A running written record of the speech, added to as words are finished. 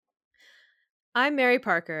I'm Mary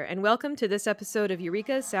Parker, and welcome to this episode of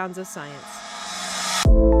Eureka's Sounds of Science.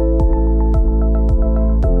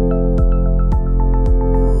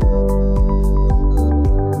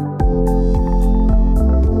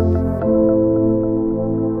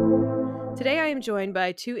 Today I am joined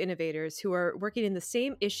by two innovators who are working in the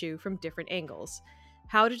same issue from different angles: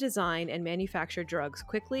 how to design and manufacture drugs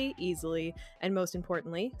quickly, easily, and most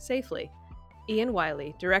importantly, safely. Ian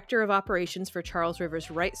Wyllie, Director of Operations for Charles River's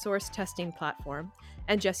RightSource testing platform,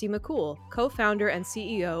 and Jesse McCool, co-founder and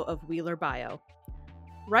CEO of Wyllie Bio.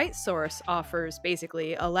 RightSource offers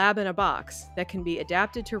basically a lab in a box that can be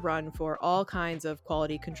adapted to run for all kinds of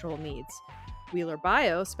quality control needs. Wyllie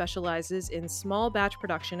Bio specializes in small batch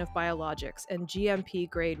production of biologics and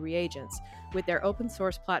GMP-grade reagents with their open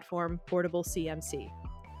source platform, Portable CMC.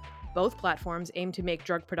 Both platforms aim to make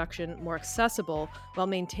drug production more accessible while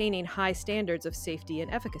maintaining high standards of safety and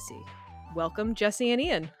efficacy. Welcome, Jesse and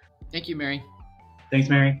Ian. Thank you, Mary. Thanks,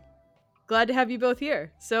 Mary. Glad to have you both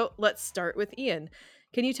here. So let's start with Ian.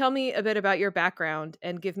 Can you tell me a bit about your background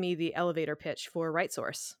and give me the elevator pitch for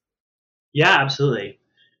RightSource? Yeah, absolutely.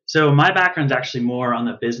 So my background's actually more on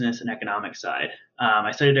the business and economic side.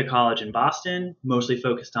 I studied at college in Boston, mostly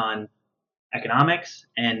focused on economics,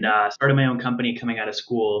 and started my own company coming out of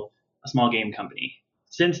school, a small game company.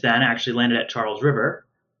 Since then, I actually landed at Charles River,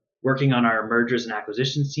 working on our mergers and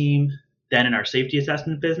acquisitions team, then in our safety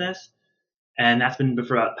assessment business. And that's been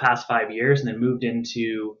for about the past 5 years, and then moved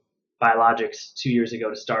into Biologics 2 years ago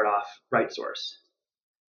to start off RightSource.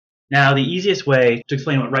 Now, the easiest way to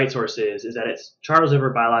explain what RightSource is that it's Charles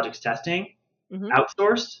River biologics testing,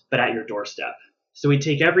 outsourced, but at your doorstep. So we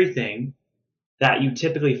take everything that you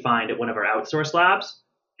typically find at one of our outsourced labs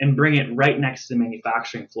and bring it right next to the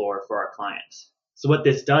manufacturing floor for our clients. So what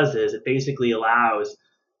this does is it basically allows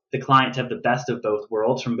the client to have the best of both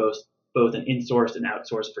worlds from both an in-sourced and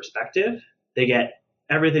outsourced perspective. They get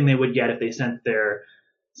everything they would get if they sent their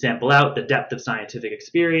sample out, the depth of scientific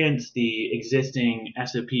experience, the existing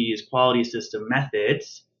SOPs, quality system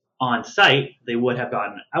methods on site they would have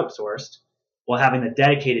gotten outsourced, while having the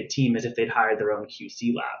dedicated team as if they'd hired their own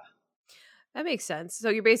QC lab. That makes sense. So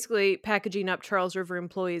you're basically packaging up Charles River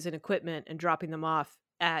employees and equipment and dropping them off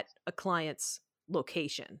at a client's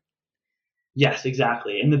location. Yes,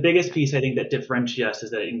 exactly. And the biggest piece I think that differentiates us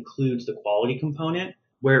is that it includes the quality component,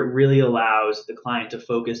 where it really allows the client to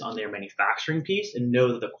focus on their manufacturing piece and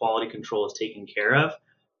know that the quality control is taken care of.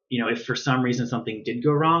 You know, if for some reason something did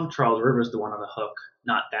go wrong, Charles River is the one on the hook,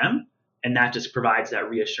 not them. And that just provides that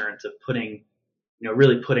reassurance of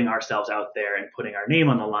really putting ourselves out there and putting our name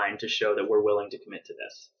on the line to show that we're willing to commit to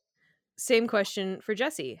this. Same question for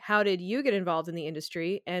Jesse. How did you get involved in the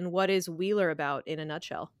industry, and what is Wyllie about in a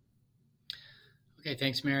nutshell? Okay,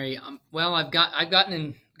 thanks, Mary. I've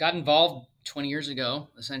gotten involved 20 years ago,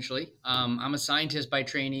 essentially. I'm a scientist by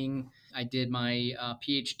training. I did my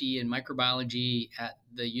PhD in microbiology at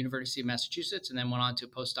the University of Massachusetts, and then went on to a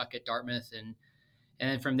postdoc at Dartmouth, and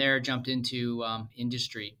then from there jumped into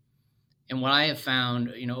industry. And what I have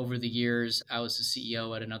found, over the years, I was the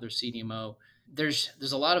CEO at another CDMO. There's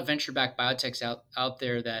a lot of venture-backed biotechs out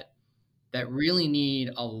there that really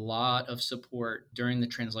need a lot of support during the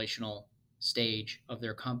translational stage of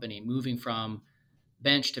their company, moving from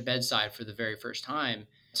bench to bedside for the very first time.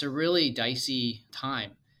 It's a really dicey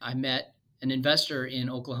time. I met an investor in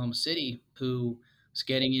Oklahoma City who was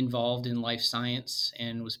getting involved in life science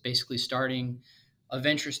and was basically starting a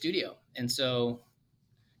venture studio. And so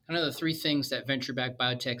kind of the three things that venture-backed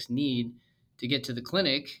biotechs need to get to the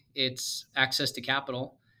clinic: it's access to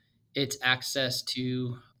capital, it's access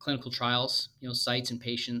to clinical trials, sites and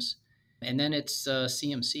patients, and then it's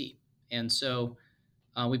CMC. And so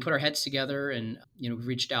we put our heads together and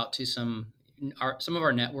reached out to some of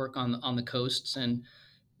our network on the coasts and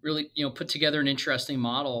really put together an interesting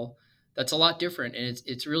model that's a lot different. And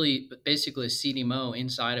it's really basically a CDMO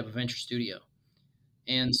inside of a venture studio.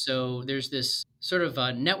 And so there's this sort of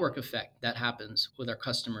a network effect that happens with our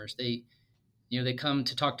customers. They come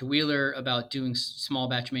to talk to Wyllie about doing small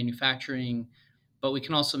batch manufacturing, but we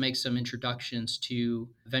can also make some introductions to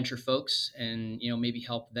venture folks and maybe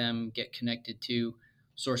help them get connected to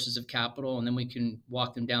sources of capital. And then we can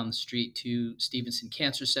walk them down the street to Stevenson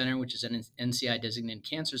Cancer Center, which is an NCI designated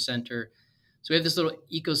cancer center. So we have this little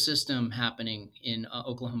ecosystem happening in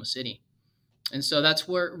Oklahoma City. And so that's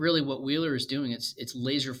what Wyllie is doing. It's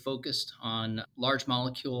laser focused on large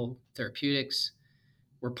molecule therapeutics.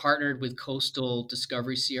 We're partnered with coastal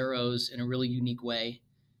discovery CROs in a really unique way,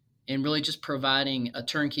 and really just providing a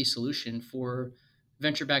turnkey solution for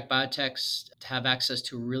venture-backed biotechs to have access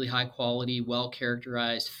to a really high quality,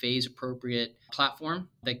 well-characterized, phase-appropriate platform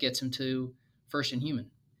that gets them to first in human.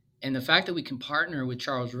 And the fact that we can partner with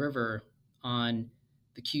Charles River on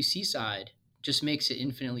the QC side just makes it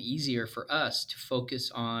infinitely easier for us to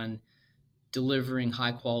focus on delivering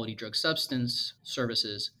high quality drug substance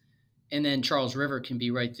services. And then Charles River can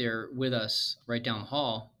be right there with us, right down the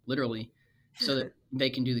hall, literally, so that they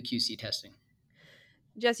can do the QC testing.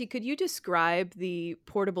 Jesse, could you describe the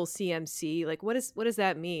portable CMC? Like, what does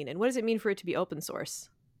that mean? And what does it mean for it to be open source?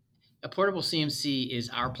 A portable CMC is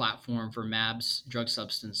our platform for MABS drug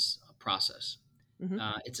substance process. Mm-hmm.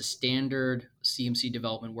 It's a standard CMC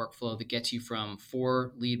development workflow that gets you from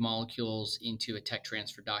 4 lead molecules into a tech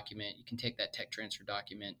transfer document. You can take that tech transfer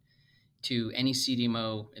document to any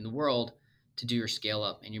CDMO in the world to do your scale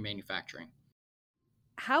up and your manufacturing.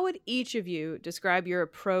 How would each of you describe your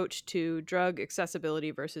approach to drug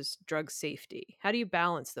accessibility versus drug safety? How do you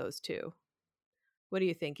balance those two? What do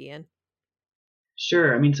you think, Ian?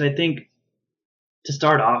 Sure. I mean, so I think to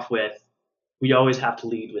start off with, we always have to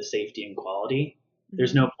lead with safety and quality.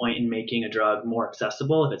 There's no point in making a drug more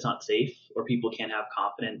accessible if it's not safe or people can't have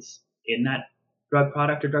confidence in that drug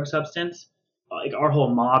product or drug substance. Like our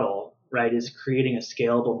whole model, right, is creating a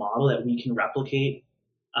scalable model that we can replicate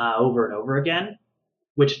over and over again,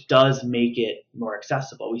 which does make it more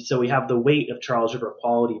accessible. So we have the weight of Charles River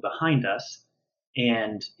quality behind us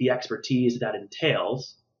and the expertise that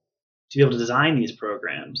entails to be able to design these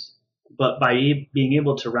programs, but by being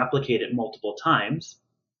able to replicate it multiple times.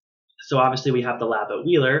 So obviously we have the lab at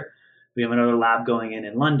Wyllie, we have another lab going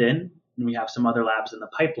in London, and we have some other labs in the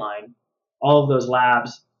pipeline. All of those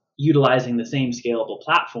labs utilizing the same scalable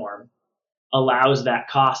platform allows that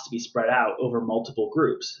cost to be spread out over multiple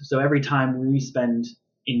groups. So every time we spend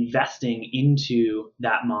investing into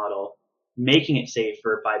that model, making it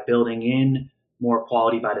safer by building in more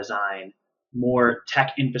quality by design, more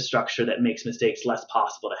tech infrastructure that makes mistakes less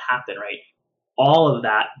possible to happen, right? All of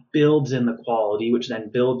that builds in the quality, which then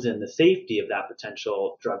builds in the safety of that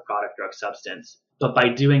potential drug product, drug substance. But by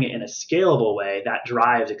doing it in a scalable way, that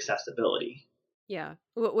drives accessibility. Yeah.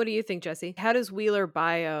 What do you think, Jesse? How does Wyllie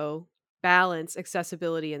Bio balance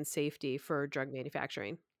accessibility and safety for drug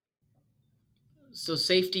manufacturing? So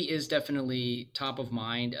safety is definitely top of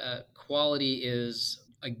mind. Quality is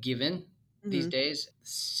a given these days.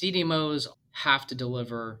 CDMOs have to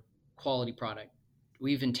deliver quality product.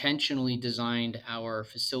 We've intentionally designed our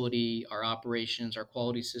facility, our operations, our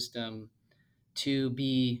quality system to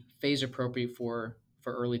be phase appropriate for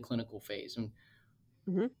early clinical phase.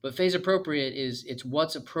 But phase appropriate it's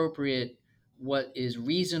what's appropriate, what is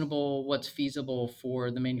reasonable, what's feasible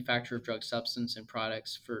for the manufacture of drug substance and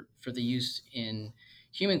products for the use in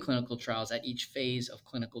human clinical trials at each phase of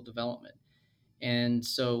clinical development. And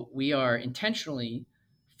so we are intentionally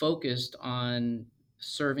focused on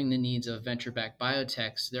serving the needs of venture-backed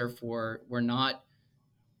biotechs. Therefore, we're not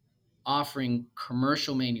offering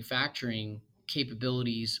commercial manufacturing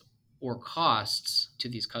capabilities or costs to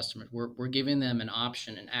these customers. We're giving them an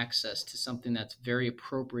option and access to something that's very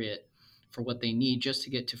appropriate for what they need just to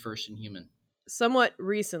get to first in human. Somewhat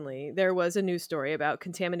recently, there was a news story about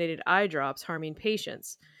contaminated eye drops harming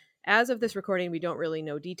patients. As of this recording, we don't really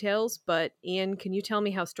know details, but Ian, can you tell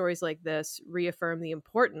me how stories like this reaffirm the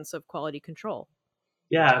importance of quality control?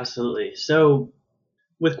 Yeah, absolutely. So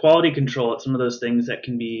with quality control, it's one of those things that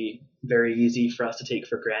can be very easy for us to take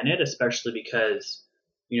for granted, especially because,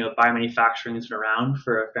 biomanufacturing has been around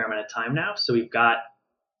for a fair amount of time now. So we've got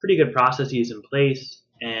pretty good processes in place.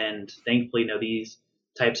 And thankfully, these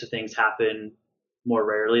types of things happen more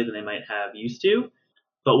rarely than they might have used to.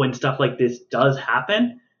 But when stuff like this does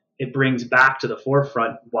happen, it brings back to the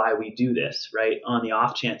forefront why we do this, right? On the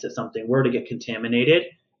off chance that something were to get contaminated,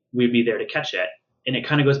 we'd be there to catch it. And it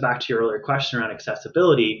kind of goes back to your earlier question around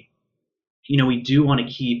accessibility. We do want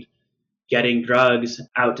to keep getting drugs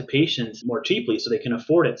out to patients more cheaply so they can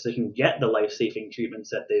afford it, so they can get the life-saving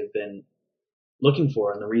treatments that they've been looking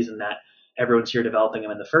for and the reason that everyone's here developing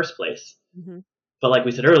them in the first place. But like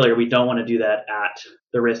we said earlier, we don't want to do that at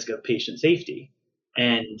the risk of patient safety.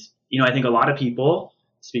 And, I think a lot of people,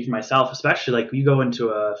 speaking for myself especially, like you go into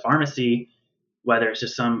a pharmacy, whether it's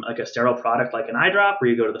just like a sterile product like an eye drop, or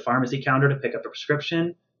you go to the pharmacy counter to pick up a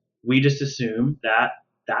prescription, we just assume that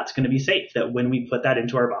that's going to be safe, that when we put that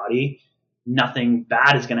into our body, nothing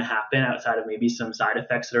bad is going to happen outside of maybe some side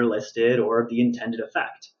effects that are listed or the intended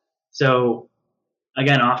effect. So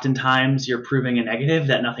again, oftentimes you're proving a negative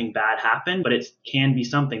that nothing bad happened, but it can be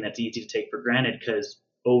something that's easy to take for granted because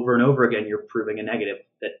over and over again, you're proving a negative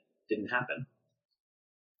that didn't happen.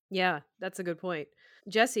 Yeah, that's a good point.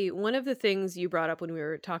 Jesse, one of the things you brought up when we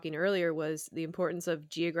were talking earlier was the importance of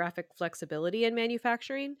geographic flexibility in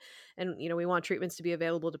manufacturing. And, we want treatments to be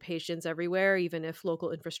available to patients everywhere, even if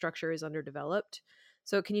local infrastructure is underdeveloped.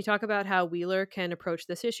 So can you talk about how Wheeler can approach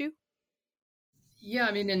this issue? Yeah,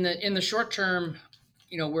 I mean, in the short term,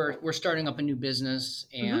 we're starting up a new business,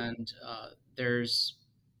 Mm-hmm. and there's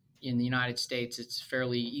in the United States, it's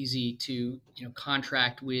fairly easy to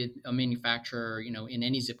contract with a manufacturer, in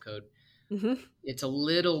any zip code. Mm-hmm. It's a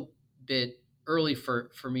little bit early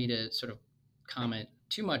for me to sort of comment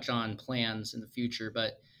too much on plans in the future,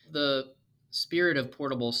 but the spirit of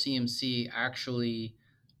portable CMC actually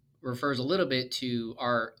refers a little bit to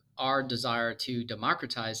our desire to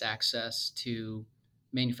democratize access to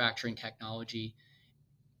manufacturing technology.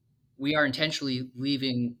 We are intentionally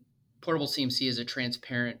leaving portable CMC as a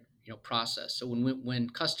transparent, process. So when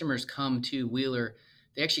customers come to Wheeler,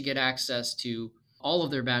 they actually get access to all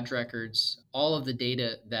of their batch records, all of the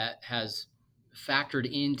data that has factored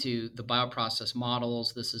into the bioprocess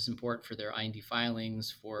models. This is important for their IND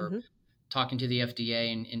filings, for Mm-hmm. talking to the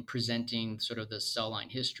FDA and presenting sort of the cell line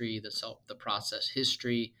history, the process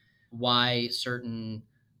history, why certain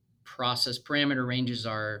process parameter ranges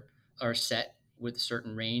are set with a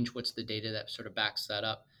certain range. What's the data that sort of backs that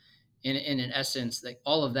up? In essence, like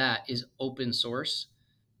all of that is open source,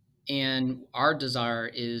 and our desire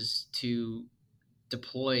is to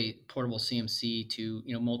deploy portable CMC to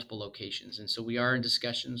multiple locations. And so we are in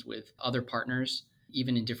discussions with other partners,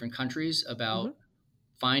 even in different countries, Mm-hmm. about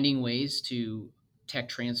finding ways to tech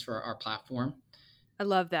transfer our platform. I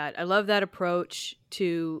love that. I love that approach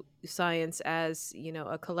to science as,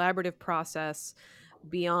 a collaborative process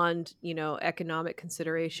beyond, economic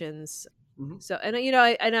considerations. Mhm. So, and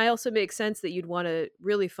I also make sense that you'd want to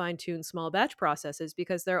really fine tune small batch processes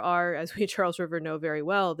because there are, as we Charles River know very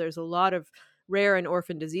well, there's a lot of rare and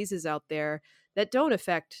orphan diseases out there that don't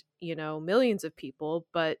affect, millions of people,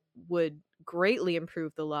 but would greatly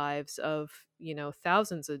improve the lives of,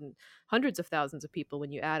 thousands and hundreds of thousands of people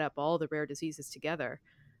when you add up all the rare diseases together.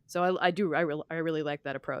 So I really like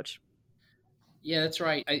that approach. Yeah, that's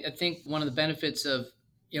right. I think one of the benefits of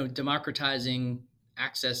democratizing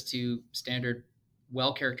access to standard,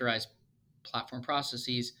 well characterized platform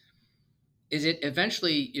processes is it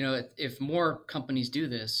eventually, if more companies do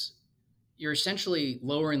this, you're essentially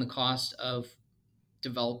lowering the cost of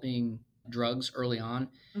developing drugs early on.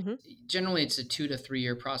 Hmm. Generally, it's a 2 to 3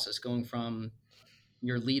 year process going from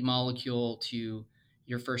your lead molecule to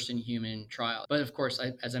your first in human trial. But of course,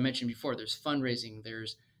 as I mentioned before, there's fundraising,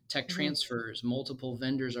 there's tech Hmm. transfers, multiple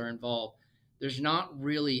vendors are involved. There's not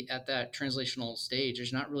really at that translational stage,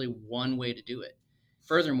 there's not really one way to do it.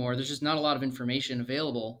 Furthermore, there's just not a lot of information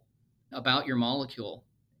available about your molecule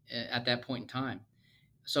at that point in time.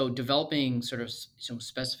 So developing sort of some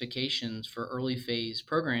specifications for early phase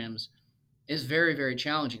programs is very, very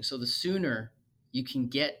challenging. So the sooner you can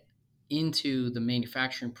get into the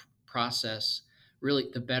manufacturing process, really,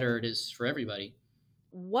 the better it is for everybody.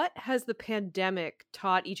 What has the pandemic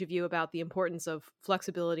taught each of you about the importance of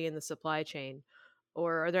flexibility in the supply chain?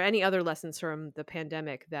 Or are there any other lessons from the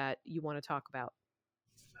pandemic that you want to talk about?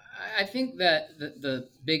 I think that the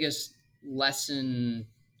biggest lesson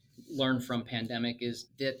learned from pandemic is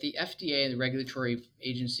that the FDA, the regulatory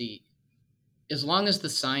agency, as long as the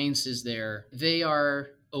science is there, they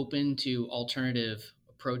are open to alternative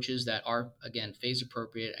approaches that are, again, phase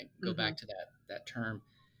appropriate. I go Hmm. back to that term.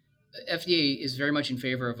 FDA is very much in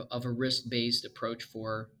favor of a risk-based approach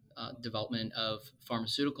for development of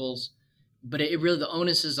pharmaceuticals, but it really, the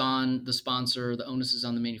onus is on the sponsor, the onus is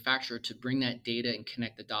on the manufacturer to bring that data and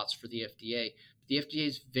connect the dots for the FDA. The FDA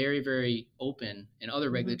is very, very open, and other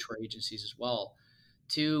Hmm. regulatory agencies as well,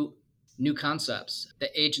 to new concepts. The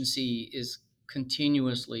agency is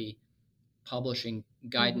continuously publishing Hmm.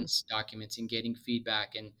 guidance documents and getting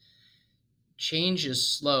feedback, and change is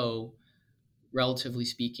slow, relatively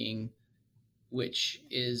speaking, which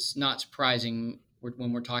is not surprising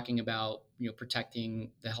when we're talking about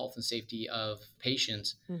protecting the health and safety of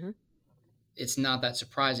patients. Hmm. It's not that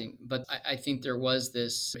surprising, but I think there was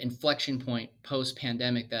this inflection point post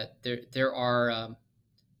pandemic that there are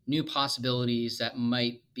new possibilities that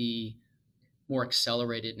might be more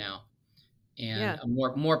accelerated now, and Yeah. a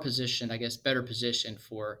more positioned, I guess, better positioned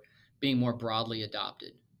for being more broadly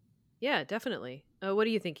adopted. Yeah, definitely. What do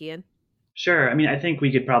you think, Ian? Sure. I mean, I think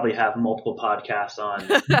we could probably have multiple podcasts on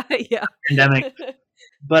Yeah. pandemic,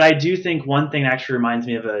 but I do think one thing actually reminds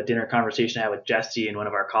me of a dinner conversation I had with Jesse and one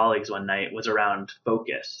of our colleagues one night was around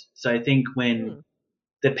focus. So I think when Hmm.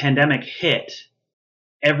 the pandemic hit,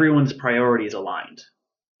 everyone's priorities aligned.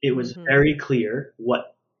 It was Hmm. very clear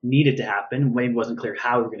what needed to happen. Maybe it wasn't clear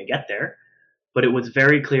how we were going to get there, but it was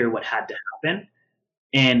very clear what had to happen.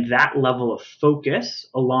 And that level of focus,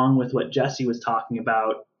 along with what Jesse was talking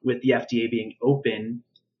about with the FDA being open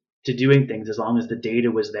to doing things as long as the data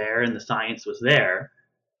was there and the science was there,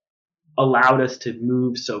 allowed us to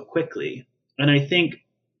move so quickly. And I think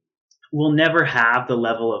we'll never have the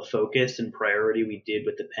level of focus and priority we did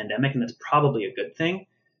with the pandemic, and that's probably a good thing.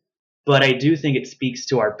 But I do think it speaks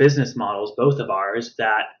to our business models, both of ours,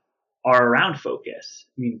 that are around focus.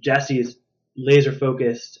 I mean, Jesse is laser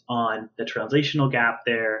focused on the translational gap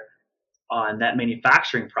there, on that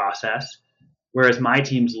manufacturing process, whereas my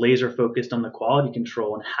team's laser focused on the quality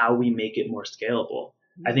control and how we make it more scalable.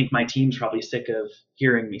 I think my team's probably sick of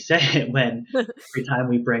hearing me say it when every time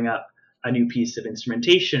we bring up a new piece of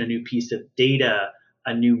instrumentation, a new piece of data,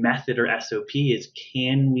 a new method or SOP is,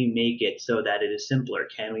 can we make it so that it is simpler?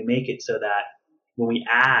 Can we make it so that when we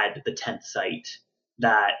add the 10th site,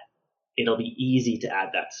 that it'll be easy to add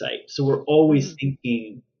that site? So we're always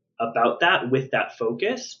thinking about that with that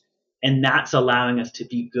focus, and that's allowing us to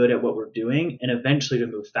be good at what we're doing and eventually to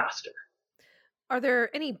move faster. Are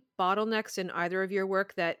there any bottlenecks in either of your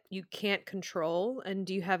work that you can't control? And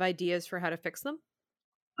do you have ideas for how to fix them?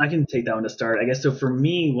 I can take that one to start, I guess. So for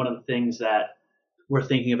me, one of the things that we're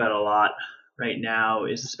thinking about a lot right now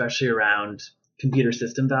is especially around computer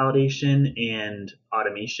system validation and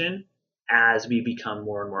automation. As we become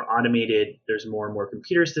more and more automated, there's more and more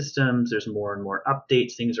computer systems, there's more and more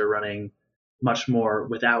updates, things are running much more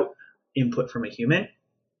without input from a human.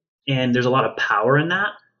 And there's a lot of power in that,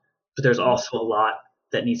 but there's also a lot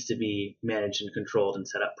that needs to be managed and controlled and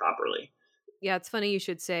set up properly. Yeah, it's funny you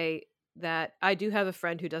should say that. I do have a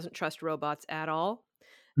friend who doesn't trust robots at all.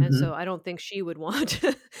 And Mm-hmm. so I don't think she would want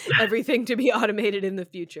everything to be automated in the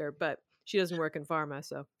future, but she doesn't work in pharma,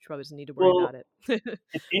 so she probably doesn't need to worry Well, about it.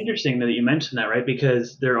 it's interesting that you mentioned that, right?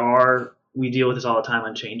 Because we deal with this all the time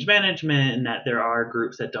on change management, and that there are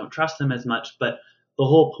groups that don't trust them as much. But the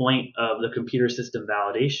whole point of the computer system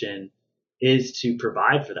validation is to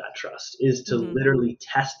provide for that trust, is to literally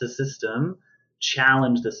test the system,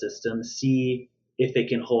 challenge the system, see if it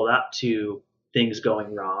can hold up to things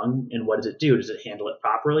going wrong, and what does it do? Does it handle it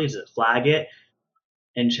properly? Does it flag it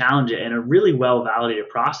and challenge it? And a really well validated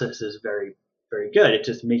process is very, very good. It's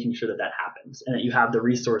just making sure that that happens and that you have the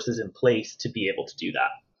resources in place to be able to do that.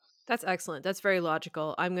 That's excellent. That's very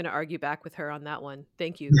logical. I'm going to argue back with her on that one.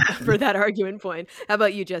 Thank you for that argument point. How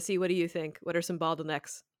about you, Jesse? What do you think? What are some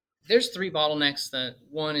bottlenecks? There's three bottlenecks. That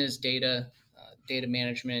one is data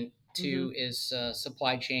management. Two is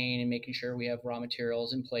supply chain and making sure we have raw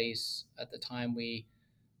materials in place at the time we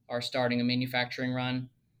are starting a manufacturing run.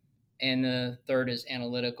 And the third is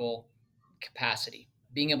analytical capacity,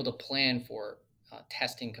 being able to plan for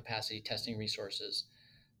testing capacity, testing resources.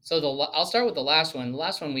 So I'll start with the last one. The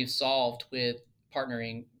last one we've solved with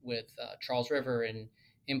partnering with Charles River and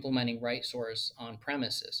implementing RightSource on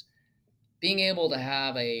premises. Being able to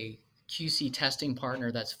have a QC testing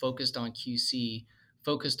partner that's focused on QC,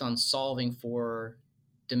 focused on solving for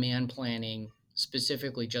demand planning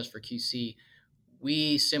specifically just for QC,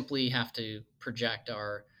 we simply have to project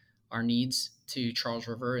our needs to Charles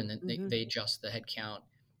River, and then they adjust the headcount,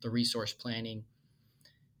 the resource planning.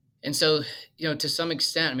 And so, to some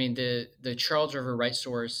extent, I mean, the Charles River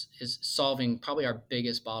RightSource is solving probably our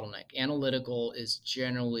biggest bottleneck. Analytical is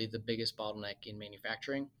generally the biggest bottleneck in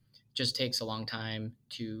manufacturing. It just takes a long time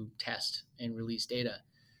to test and release data.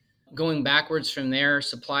 Going backwards from there,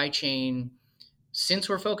 supply chain, since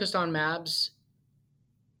we're focused on MABs,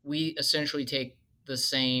 we essentially take the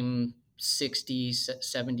same 60,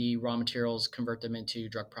 70 raw materials, convert them into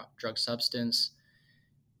drug substance.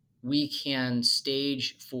 We can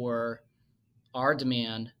stage for our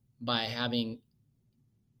demand by having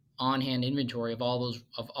on-hand inventory of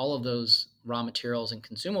all of those raw materials and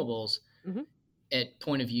consumables at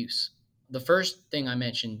point of use. The first thing I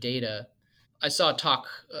mentioned, data. I saw a talk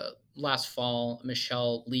last fall,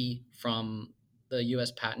 Michelle Lee from the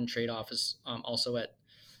U.S. Patent Trade Office, also at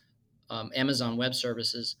Amazon Web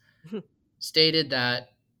Services, stated that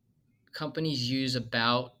companies use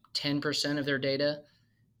about 10% of their data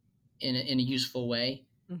in a useful way.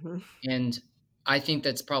 And I think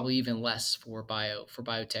that's probably even less for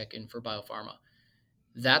biotech and for biopharma.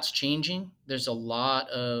 That's changing. There's a lot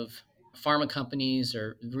of pharma companies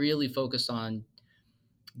are really focused on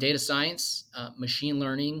data science, machine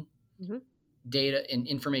learning, data and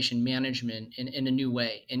information management in a new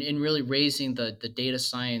way, and really raising the data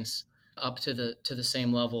science up to the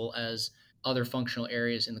same level as other functional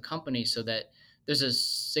areas in the company, so that there's a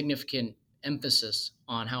significant emphasis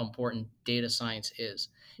on how important data science is.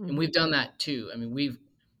 And we've done that too. I mean,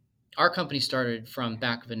 our company started from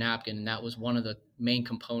back of a napkin, and that was one of the main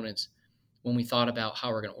components when we thought about how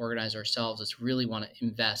we're going to organize ourselves. Is really want to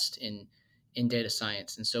invest in data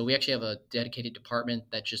science. And so we actually have a dedicated department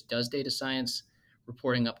that just does data science,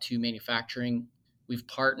 reporting up to manufacturing. We've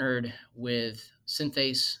partnered with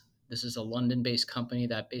Synthase. This is a London-based company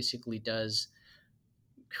that basically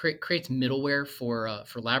creates middleware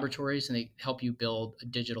for laboratories, and they help you build a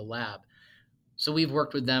digital lab. So we've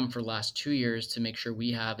worked with them for the last 2 years to make sure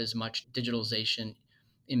we have as much digitalization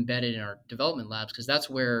embedded in our development labs, because that's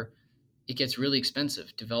where it gets really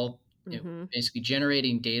expensive. Basically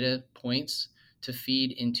generating data points to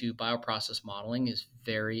feed into bioprocess modeling is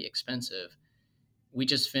very expensive. We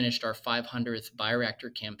just finished our 500th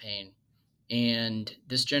bioreactor campaign, and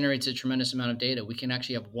this generates a tremendous amount of data. We can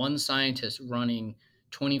actually have one scientist running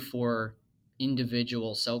 24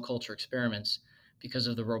 individual cell culture experiments because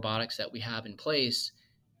of the robotics that we have in place,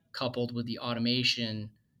 coupled with the automation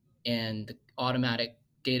and the automatic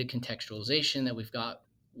data contextualization that we've got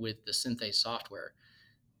with the Synthase software.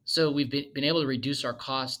 So we've been able to reduce our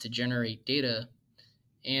costs to generate data,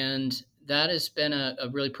 and that has been a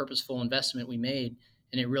really purposeful investment we made,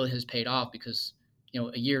 and it really has paid off because,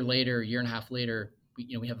 a year and a half later,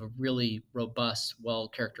 we have a really robust,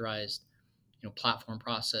 well-characterized, platform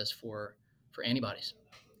process for antibodies.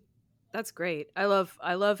 That's great. I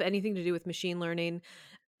love anything to do with machine learning.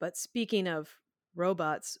 But speaking of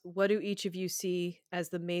robots, what do each of you see as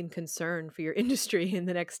the main concern for your industry in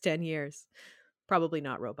the next 10 years? Probably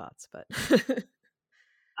not robots, but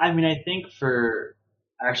I mean, I think for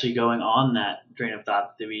actually going on that train of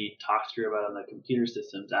thought that we talked through about on the computer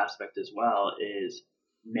systems aspect as well is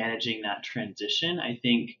managing that transition. I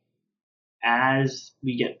think as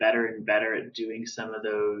we get better and better at doing some of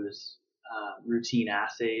those routine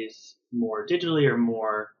assays more digitally or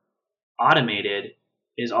more automated,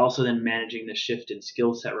 is also then managing the shift in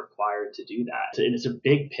skill set required to do that. And it's a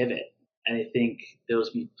big pivot. And I think there'll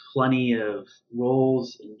be plenty of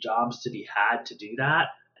roles and jobs to be had to do that.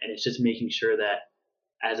 And it's just making sure that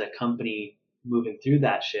as a company moving through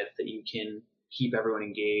that shift, that you can keep everyone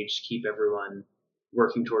engaged, keep everyone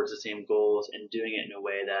working towards the same goals, and doing it in a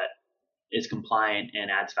way that is compliant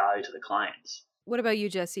and adds value to the clients. What about you,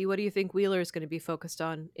 Jesse? What do you think Wheeler is going to be focused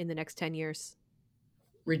on in the next 10 years?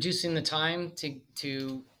 Reducing the time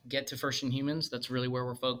to get to first in humans. That's really where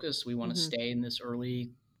we're focused. We want to stay in this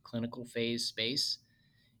early clinical phase space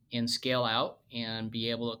and scale out and be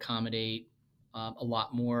able to accommodate a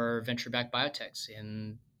lot more venture-backed biotechs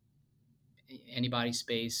in antibody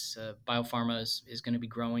space. Biopharma is going to be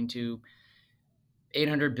growing to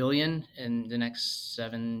 $800 billion in the next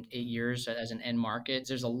 7-8 years as an end market.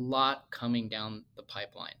 There's a lot coming down the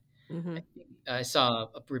pipeline. I saw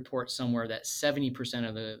a report somewhere that 70%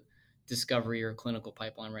 of the discovery or clinical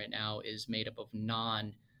pipeline right now is made up of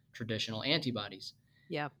non-traditional antibodies.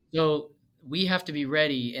 Yeah. So we have to be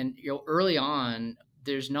ready. And early on,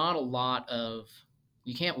 there's not a lot of,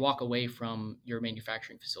 you can't walk away from your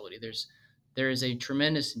manufacturing facility. There is a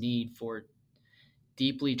tremendous need for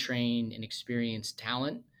deeply trained and experienced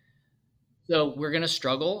talent. So we're going to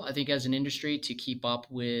struggle, I think, as an industry to keep up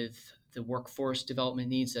with the workforce development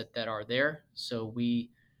needs that are there. So we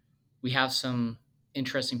have some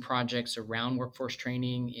interesting projects around workforce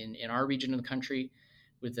training in our region of the country.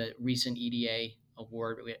 With the recent EDA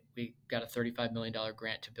award, we got a $35 million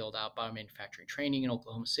grant to build out biomanufacturing training in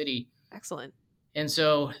Oklahoma City. Excellent. And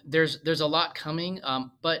so there's a lot coming,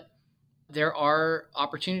 but there are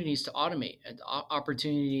opportunities to automate,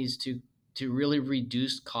 opportunities to really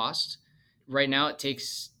reduce costs. Right now, it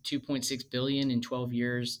takes $2.6 billion in 12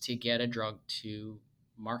 years to get a drug to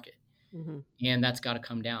market. And that's got to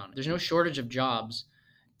come down. There's no shortage of jobs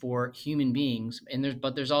for human beings,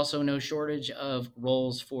 but there's also no shortage of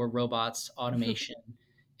roles for robots, automation,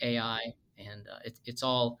 AI, and it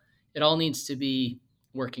all needs to be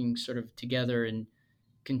working sort of together and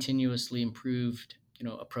continuously improved,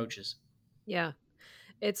 approaches. Yeah,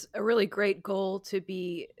 it's a really great goal to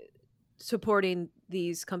be supporting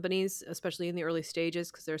these companies, especially in the early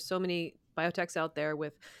stages, because there's so many biotechs out there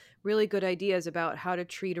with really good ideas about how to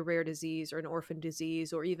treat a rare disease or an orphan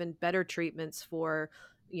disease, or even better treatments for,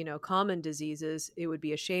 common diseases. It would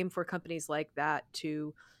be a shame for companies like that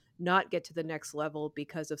to not get to the next level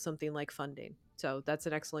because of something like funding. So that's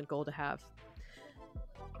an excellent goal to have.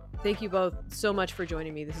 Thank you both so much for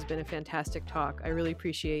joining me. This has been a fantastic talk. I really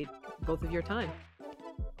appreciate both of your time.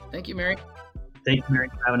 Thank you, Mary. Thank you, Mary,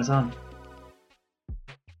 for having us on.